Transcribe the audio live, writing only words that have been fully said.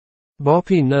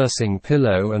Boppy Nursing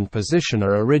Pillow and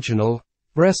Positioner Original,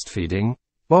 Breastfeeding,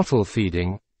 Bottle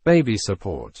Feeding, Baby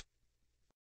Support.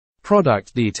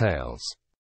 Product details.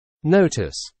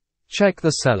 Notice: check the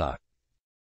seller.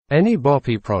 Any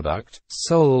Boppy product,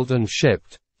 sold and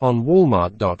shipped on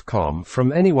Walmart.com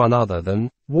from anyone other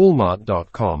than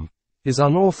Walmart.com, is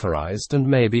unauthorized and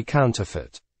may be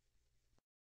counterfeit.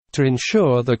 To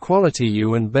ensure the quality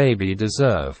you and baby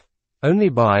deserve, only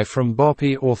buy from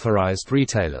Boppy authorized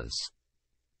retailers.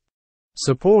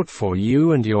 Support for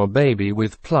you and your baby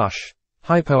with plush,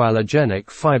 hypoallergenic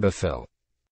fiberfill.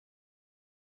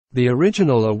 The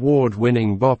original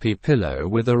award-winning Boppy Pillow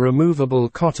with a removable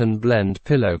cotton blend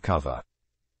pillow cover.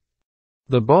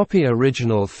 The Boppy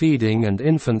Original Feeding and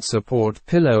Infant Support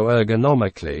Pillow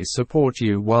ergonomically support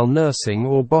you while nursing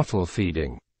or bottle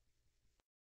feeding.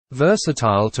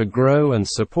 Versatile to grow and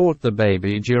support the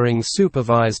baby during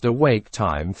supervised awake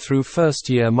time through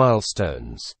first-year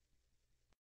milestones.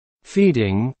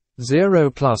 Feeding,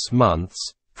 0+ months,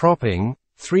 propping,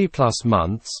 3+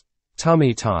 months,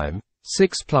 tummy time,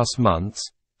 6+ months,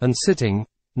 and sitting,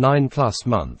 9+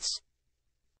 months.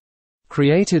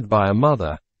 Created by a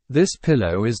mother, this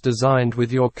pillow is designed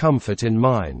with your comfort in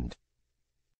mind.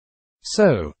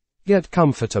 So, get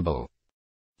comfortable.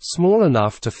 Small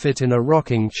enough to fit in a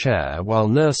rocking chair while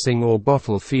nursing or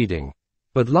bottle feeding,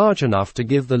 but large enough to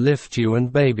give the lift you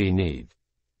and baby need.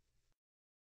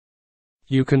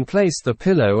 You can place the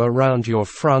pillow around your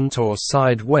front or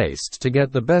side waist to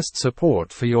get the best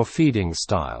support for your feeding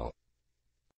style.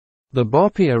 The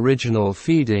Boppy Original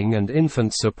Feeding and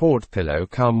Infant Support Pillow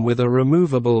come with a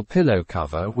removable pillow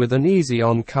cover with an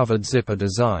easy-on covered zipper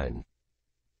design.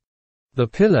 The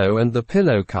pillow and the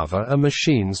pillow cover are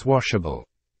machines washable.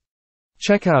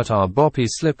 Check out our Boppy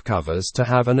Slipcovers to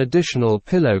have an additional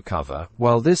pillow cover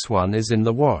while this one is in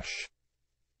the wash.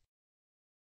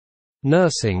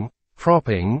 Nursing,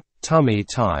 propping, tummy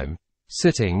time,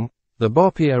 sitting. The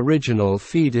Boppy Original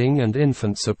Feeding and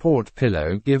Infant Support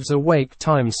Pillow gives awake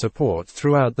time support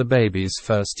throughout the baby's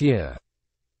first year.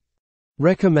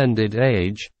 Recommended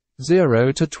age,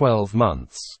 0 to 12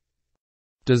 months.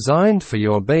 Designed for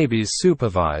your baby's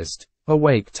supervised,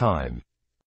 awake time.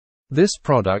 This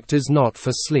product is not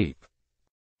for sleep.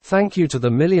 Thank you to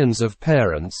the millions of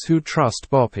parents who trust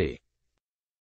Boppy.